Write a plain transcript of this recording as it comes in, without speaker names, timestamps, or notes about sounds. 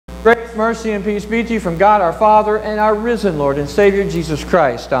Grace, mercy, and peace be to you from God our Father and our risen Lord and Savior Jesus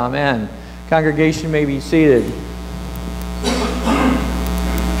Christ. Amen. Congregation may be seated.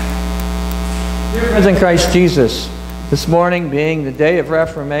 Dear friends in Christ Jesus, this morning being the day of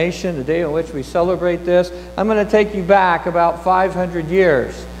Reformation, the day on which we celebrate this, I'm going to take you back about 500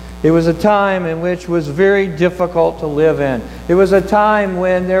 years. It was a time in which was very difficult to live in. It was a time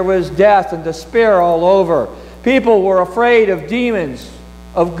when there was death and despair all over. People were afraid of demons,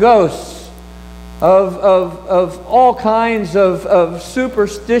 of ghosts, of all kinds of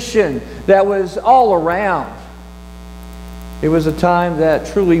superstition that was all around. It was a time that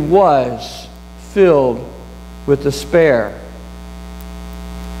truly was filled with despair.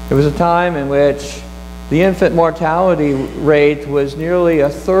 It was a time in which the infant mortality rate was nearly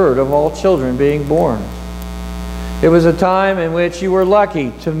 1/3 of all children being born. It was a time in which you were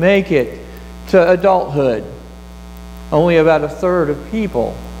lucky to make it to adulthood. Only about 1/3 of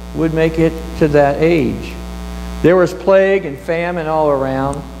people would make it to that age. There was plague and famine all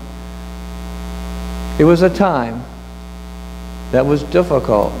around. It was a time that was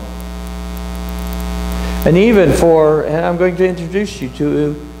difficult. And even and I'm going to introduce you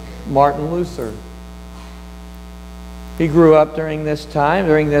to Martin Luther. He grew up during this time,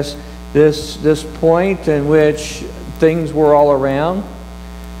 during this point in which things were all around.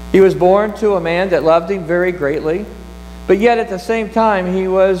 He was born to a man that loved him very greatly, but yet at the same time he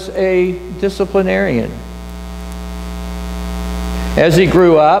was a disciplinarian. As he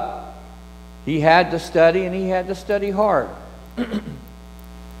grew up, he had to study, and he had to study hard.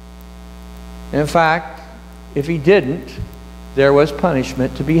 In fact, if he didn't, there was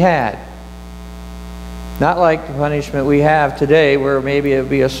punishment to be had. Not like the punishment we have today, where maybe it would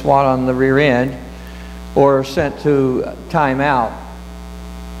be a swat on the rear end or sent to time out.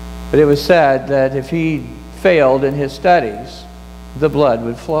 But it was said that if he failed in his studies, the blood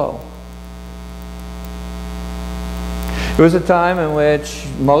would flow. It was a time in which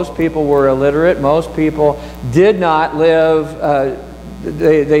most people were illiterate. Most people did not live,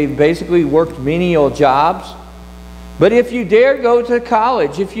 they basically worked menial jobs. But if you dared go to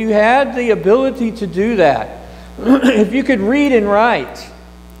college, if you had the ability to do that, if you could read and write,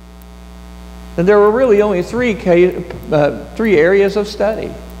 then there were really only three areas of study.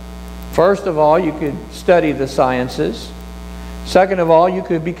 First of all, you could study the sciences. Second of all, you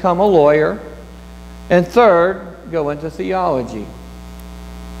could become a lawyer. And third, go into theology.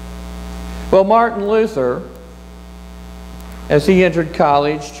 Well, Martin Luther, as he entered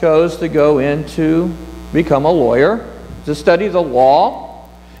college, chose to go into become a lawyer, to study the law.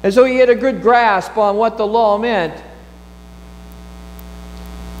 And so he had a good grasp on what the law meant.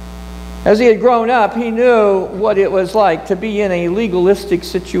 As he had grown up, he knew what it was like to be in a legalistic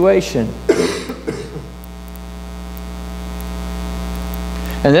situation.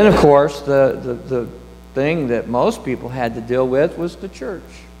 And then, of course, the thing that most people had to deal with was the church.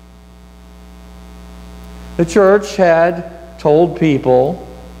 The church had told people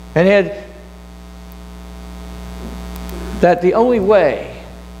that the only way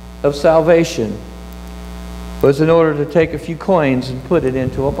of salvation was in order to take a few coins and put it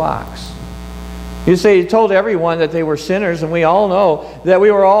into a box. You see, he told everyone that they were sinners, and we all know that we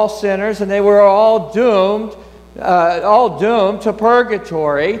were all sinners, and they were all doomed to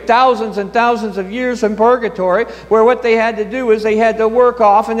purgatory, thousands and thousands of years in purgatory, where what they had to do is they had to work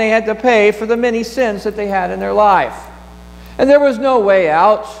off and they had to pay for the many sins that they had in their life. And there was no way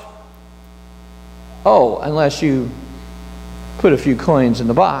out. Oh, unless you put a few coins in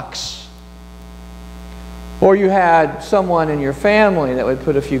the box. Or you had someone in your family that would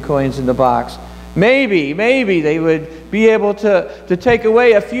put a few coins in the box. Maybe they would be able to take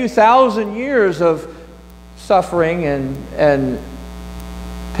away a few thousand years of suffering and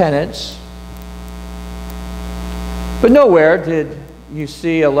penance. But nowhere did you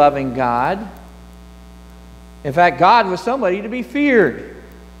see a loving God. In fact, God was somebody to be feared.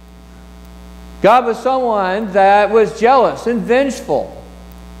 God was someone that was jealous and vengeful,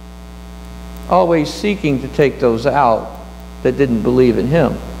 always seeking to take those out that didn't believe in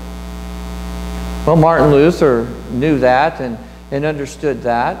him. Well, Martin Luther knew that and understood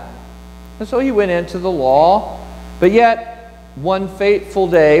that. And so he went into the law. But yet, one fateful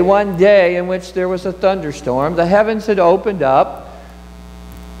day, one day in which there was a thunderstorm, the heavens had opened up.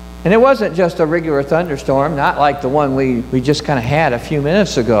 And it wasn't just a regular thunderstorm, not like the one we just kind of had a few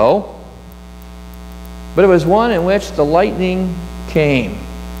minutes ago. But it was one in which the lightning came.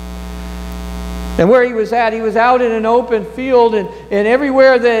 And where he was at, he was out in an open field, and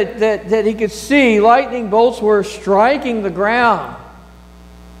everywhere that he could see, lightning bolts were striking the ground.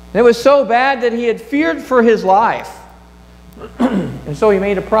 And it was so bad that he had feared for his life. And so he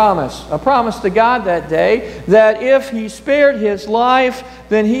made a promise to God that day, that if he spared his life,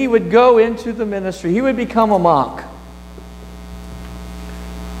 then he would go into the ministry. He would become a monk.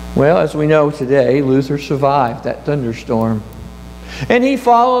 Well, as we know today, Luther survived that thunderstorm. And he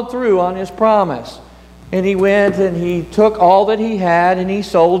followed through on his promise. And he went and he took all that he had and he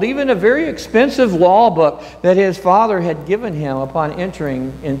sold even a very expensive law book that his father had given him upon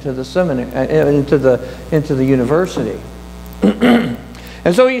entering into the seminary, into the university.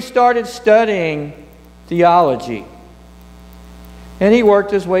 And so he started studying theology. And he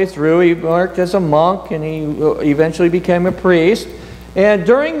worked his way through. He worked as a monk and he eventually became a priest. And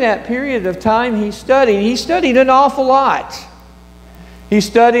during that period of time he studied an awful lot. He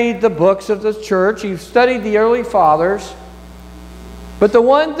studied the books of the church. He studied the early fathers. But the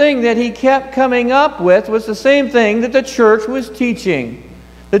one thing that he kept coming up with was the same thing that the church was teaching.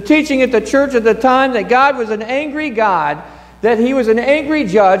 The teaching at the church at the time, that God was an angry God, that he was an angry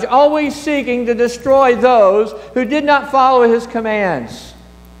judge, always seeking to destroy those who did not follow his commands.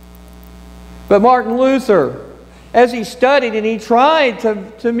 But Martin Luther, as he studied and he tried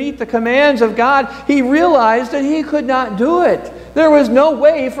to meet the commands of God, he realized that he could not do it. There was no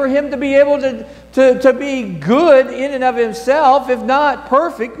way for him to be able to be good in and of himself, if not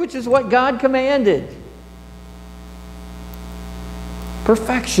perfect, which is what God commanded.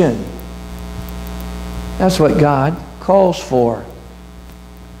 Perfection. That's what God calls for.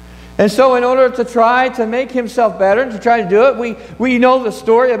 And so in order to try to make himself better and to try to do it, we know the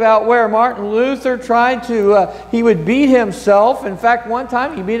story about where Martin Luther tried to, he would beat himself. In fact, one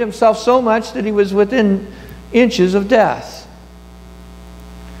time he beat himself so much that he was within inches of death.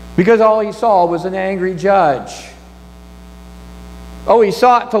 Because all he saw was an angry judge. Oh, he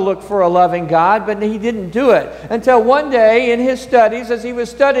sought to look for a loving God, but he didn't do it. Until one day in his studies, as he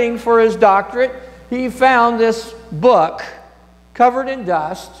was studying for his doctorate, he found this book covered in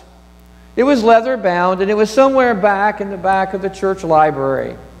dust. It was leather bound, and it was somewhere back in the back of the church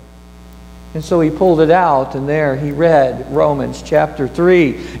library. And so he pulled it out, and there he read Romans chapter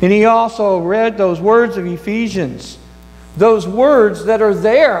 3. And he also read those words of Ephesians, those words that are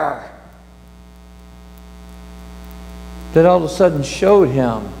there, that all of a sudden showed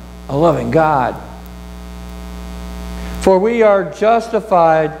him a loving God. For we are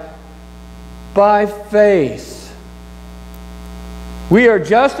justified by faith. We are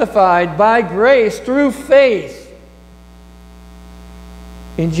justified by grace through faith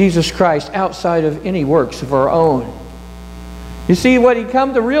in Jesus Christ, outside of any works of our own. You see, what he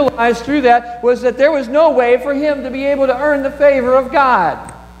come to realize through that was that there was no way for him to be able to earn the favor of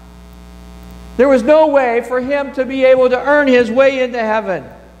God. There was no way for him to be able to earn his way into heaven.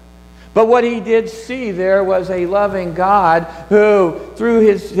 But what he did see there was a loving God who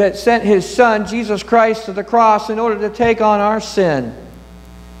sent his Son, Jesus Christ, to the cross in order to take on our sin.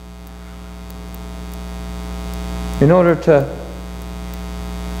 In order to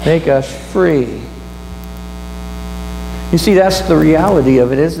make us free. You see, that's the reality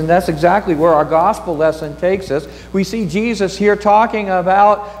of it, and that's exactly where our gospel lesson takes us. We see Jesus here talking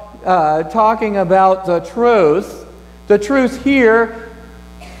about the truth here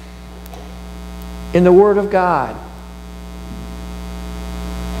in the Word of God.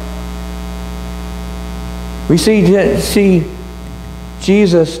 We see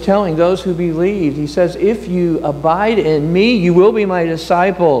Jesus telling those who believe, he says, if you abide in me, you will be my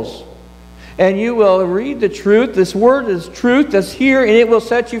disciples. And you will read the truth. This word is truth that's here, and it will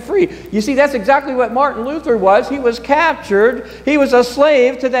set you free. You see, that's exactly what Martin Luther was. He was captured. He was a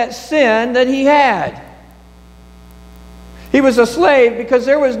slave to that sin that he had. He was a slave because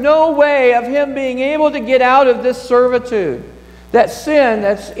there was no way of him being able to get out of this servitude. That sin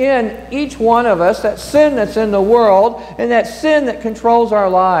that's in each one of us, that sin that's in the world, and that sin that controls our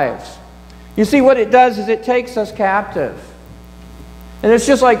lives. You see, what it does is it takes us captive. And it's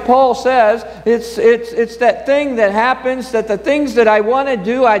just like Paul says, it's that thing that happens, that the things that I want to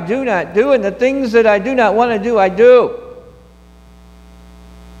do, I do not do, and the things that I do not want to do, I do.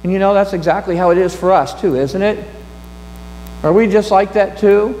 And you know, that's exactly how it is for us too, isn't it? Are we just like that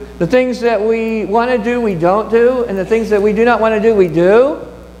too? The things that we want to do, we don't do, and the things that we do not want to do, we do?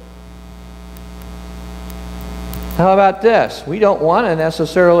 How about this? We don't want to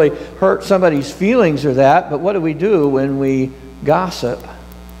necessarily hurt somebody's feelings or that, but what do we do when we gossip?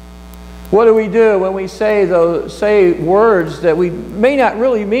 What do we do when we say words that we may not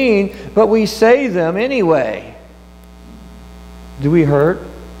really mean, but we say them anyway? Do we hurt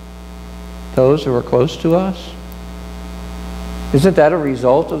those who are close to us? Isn't that a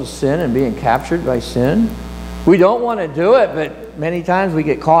result of sin and being captured by sin? We don't want to do it, but many times we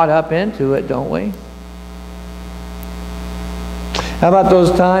get caught up into it, don't we? How about those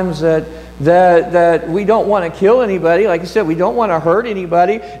times that we don't want to kill anybody? Like I said, we don't want to hurt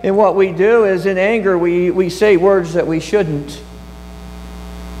anybody. And what we do is in anger, we say words that we shouldn't.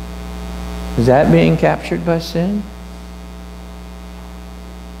 Is that being captured by sin?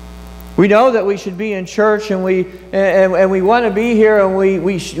 We know that we should be in church, and we want to be here, and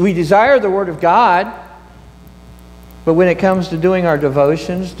we desire the Word of God. But when it comes to doing our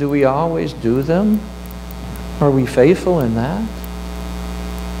devotions, do we always do them? Are we faithful in that?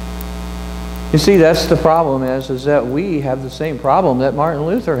 You see, that's the problem is that we have the same problem that Martin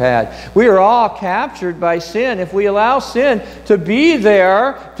Luther had. We are all captured by sin. If we allow sin to be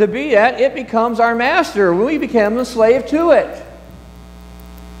there, it becomes our master. We become a slave to it.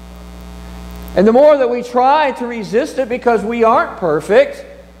 And the more that we try to resist it because we aren't perfect,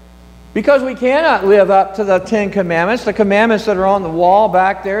 because we cannot live up to the 10 Commandments, the commandments that are on the wall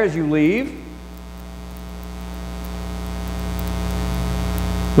back there as you leave,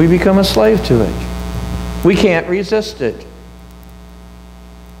 we become a slave to it. We can't resist it.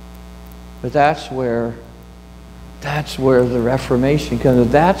 But that's where the Reformation comes.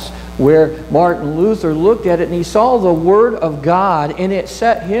 That's where Martin Luther looked at it and he saw the Word of God and it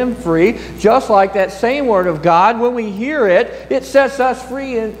set him free. Just like that same Word of God, when we hear it, it sets us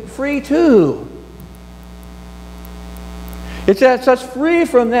free too. It sets us free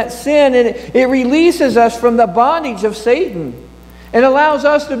from that sin, and it releases us from the bondage of Satan. And allows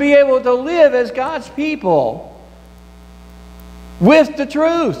us to be able to live as God's people with the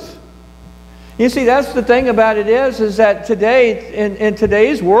truth. You see, that's the thing about it is that today, in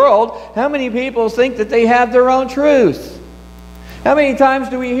today's world, how many people think that they have their own truth? How many times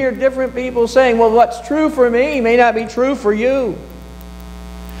do we hear different people saying, well, what's true for me may not be true for you?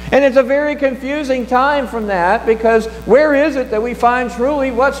 And it's a very confusing time from that, because where is it that we find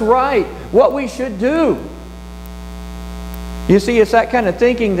truly what's right, what we should do? You see, it's that kind of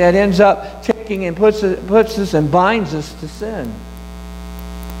thinking that ends up taking and puts us and binds us to sin.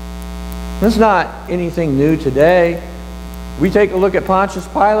 That's not anything new today. We take a look at Pontius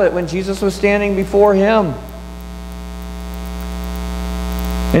Pilate when Jesus was standing before him.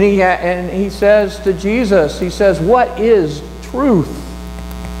 And he says to Jesus, he says, what is truth?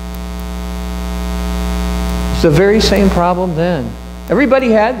 It's the very same problem then. Everybody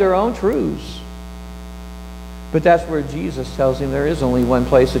had their own truths. But that's where Jesus tells him there is only one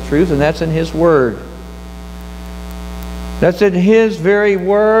place of truth, and that's in His Word. That's in His very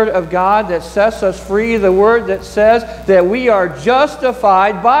Word of God that sets us free, the Word that says that we are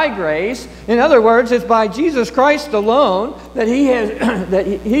justified by grace. In other words, it's by Jesus Christ alone that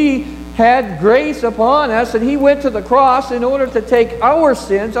He had grace upon us, and He went to the cross in order to take our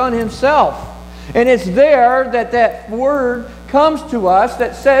sins on Himself. And it's there that that Word comes to us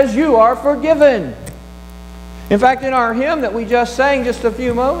that says you are forgiven. In fact, in our hymn that we just sang just a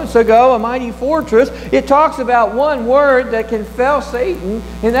few moments ago, A Mighty Fortress, it talks about one word that can fell Satan,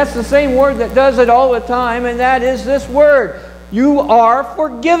 and that's the same word that does it all the time, and that is this word. You are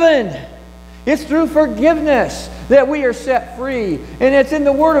forgiven. It's through forgiveness that we are set free. And it's in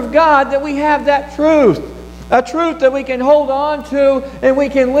the Word of God that we have that truth. A truth that we can hold on to, and we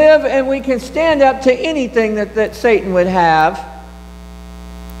can live, and we can stand up to anything that Satan would have.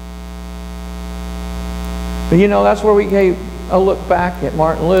 But you know, that's where we gave a look back at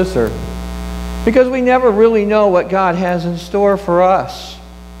Martin Luther. Because we never really know what God has in store for us.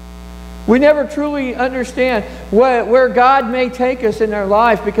 We never truly understand where God may take us in our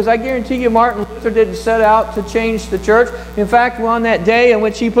life. Because I guarantee you Martin Luther didn't set out to change the church. In fact, on that day in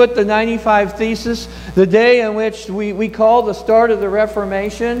which he put the 95 Theses, the day in which we call the start of the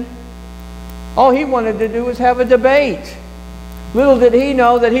Reformation, all he wanted to do was have a debate. Little did he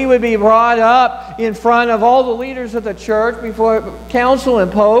know that he would be brought up in front of all the leaders of the church before council and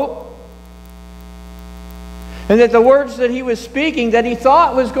pope. And that the words that he was speaking that he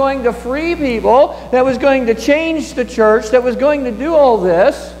thought was going to free people, that was going to change the church, that was going to do all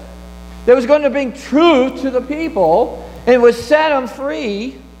this, that was going to bring truth to the people, and would set them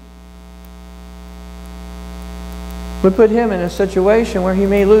free, would put him in a situation where he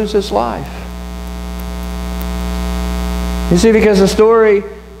may lose his life. You see, because the story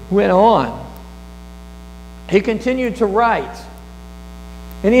went on. He continued to write.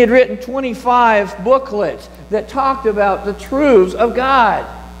 And he had written 25 booklets that talked about the truths of God.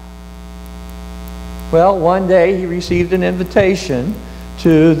 Well, one day he received an invitation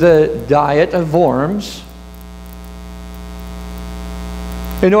to the Diet of Worms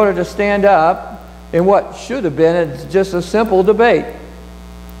in order to stand up in what should have been just a simple debate.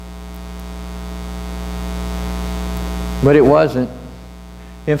 But it wasn't.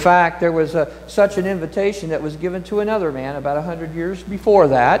 In fact, there was such an invitation that was given to another man about 100 years before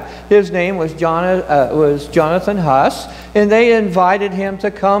that. His name was Jonathan Huss, and they invited him to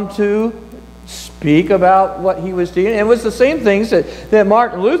come to speak about what he was doing. And it was the same things that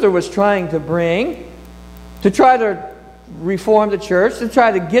Martin Luther was trying to bring, to try to reform the church, to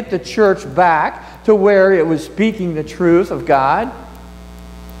try to get the church back to where it was speaking the truth of God.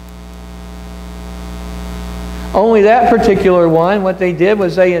 Only that particular one, what they did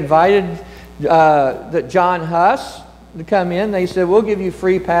was they invited John Huss to come in. They said, we'll give you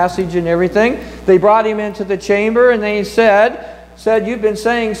free passage and everything. They brought him into the chamber and they said, you've been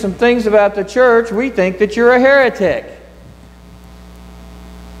saying some things about the church. We think that you're a heretic.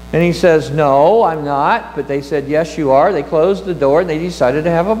 And he says, no, I'm not. But they said, yes, you are. They closed the door and they decided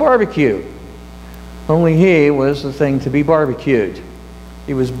to have a barbecue. Only he was the thing to be barbecued.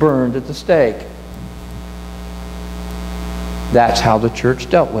 He was burned at the stake. That's how the church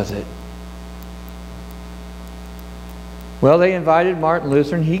dealt with it. Well, they invited Martin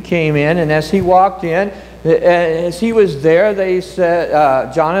Luther, and he came in, and as he walked in, as he was there, they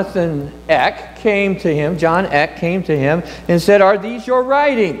said, Jonathan Eck came to him, John Eck came to him and said, are these your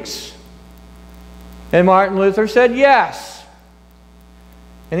writings? And Martin Luther said, yes.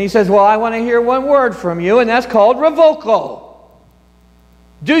 And he says, well, I want to hear one word from you, and that's called revoco.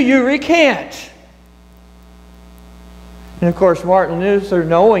 Do you recant? And of course, Martin Luther,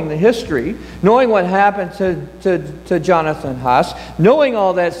 knowing the history, knowing what happened to Jonathan Huss, knowing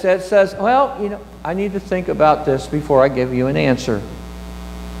all that says, well, you know, I need to think about this before I give you an answer.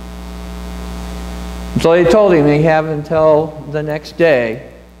 So they told him they have until the next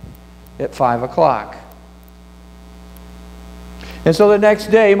day at 5 o'clock. And so the next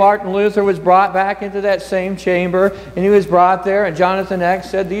day, Martin Luther was brought back into that same chamber, and he was brought there, and Jonathan Eck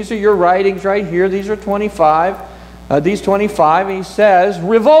said, these are your writings right here, these are 25. These 25, he says,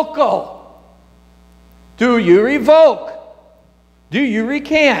 revoco. Do you revoke? Do you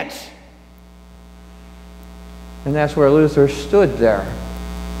recant? And that's where Luther stood there.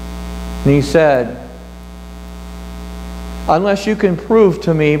 And he said, unless you can prove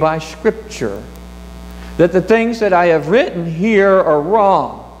to me by Scripture that the things that I have written here are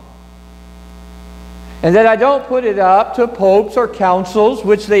wrong, and that I don't put it up to popes or councils,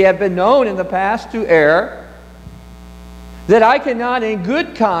 which they have been known in the past to err, that I cannot in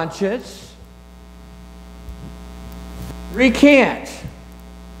good conscience recant.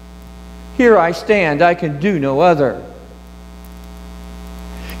 Here I stand, I can do no other.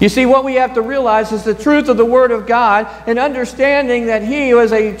 You see, what we have to realize is the truth of the Word of God, and understanding that he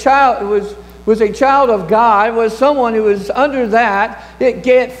was a child, was a child of God, was someone who was under that.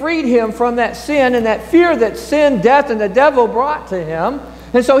 It freed him from that sin and that fear that sin, death, and the devil brought to him.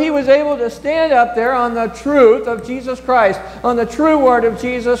 And so he was able to stand up there on the truth of Jesus Christ, on the true word of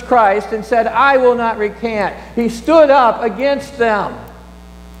Jesus Christ, and said, I will not recant. He stood up against them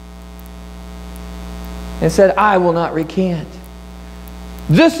and said, I will not recant.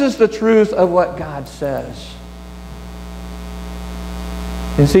 This is the truth of what God says.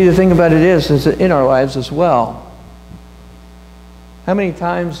 And see, the thing about it is that in our lives as well, how many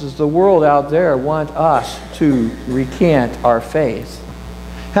times does the world out there want us to recant our faith?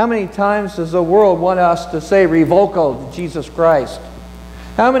 How many times does the world want us to say revoco to Jesus Christ?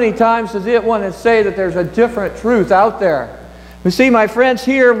 How many times does it want to say that there's a different truth out there? You see, my friends,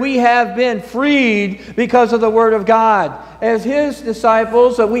 here we have been freed because of the Word of God. As His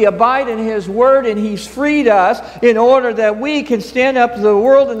disciples, that we abide in His Word, and He's freed us in order that we can stand up to the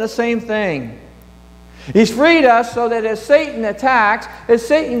world in the same thing. He's freed us so that as Satan attacks, as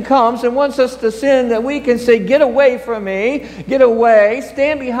Satan comes and wants us to sin, that we can say, get away from me, get away,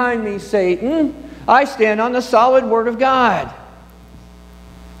 stand behind me, Satan. I stand on the solid Word of God.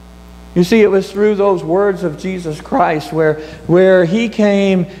 You see, it was through those words of Jesus Christ where He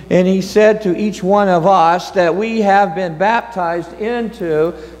came and He said to each one of us that we have been baptized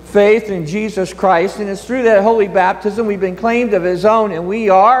into faith in Jesus Christ. And it's through that holy baptism we've been claimed of His own, and we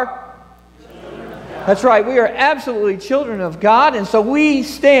are... That's right, we are absolutely children of God, and so we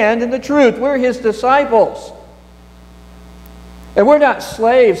stand in the truth. We're His disciples. And we're not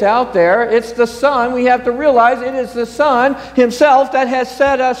slaves out there. It's the Son. We have to realize it is the Son Himself that has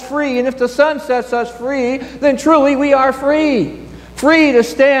set us free. And if the Son sets us free, then truly we are free. Free to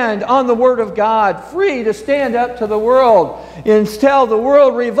stand on the Word of God. Free to stand up to the world and tell the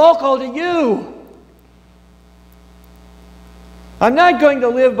world, revoco to you. I'm not going to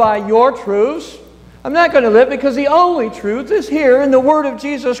live by your truths. I'm not going to live, because the only truth is here in the Word of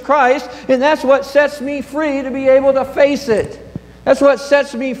Jesus Christ, and that's what sets me free to be able to face it. That's what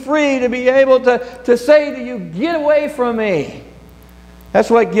sets me free to be able to say to you, get away from me. That's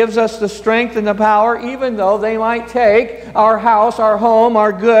what gives us the strength and the power, even though they might take our house, our home,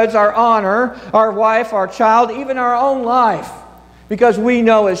 our goods, our honor, our wife, our child, even our own life. Because we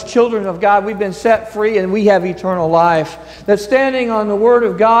know as children of God, we've been set free and we have eternal life. That standing on the Word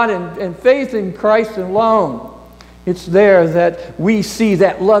of God and faith in Christ alone, it's there that we see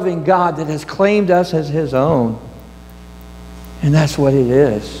that loving God that has claimed us as His own. And that's what it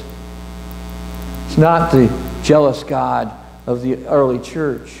is. It's not the jealous God of the early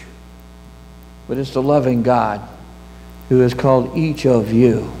church, but it's the loving God who has called each of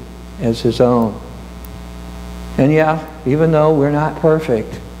you as His own. And yeah, even though we're not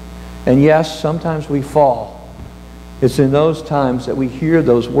perfect, and yes, sometimes we fall, it's in those times that we hear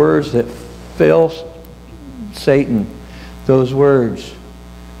those words that fill Satan, those words,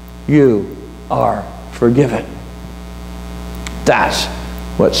 "You are forgiven." That's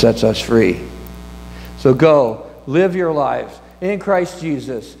what sets us free. So go, live your lives in Christ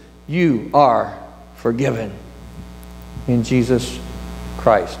Jesus. You are forgiven. In Jesus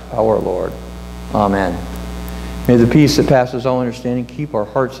Christ, our Lord. Amen. May the peace that passes all understanding keep our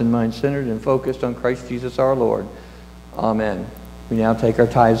hearts and minds centered and focused on Christ Jesus our Lord. Amen. We now take our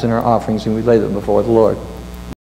tithes and our offerings and we lay them before the Lord.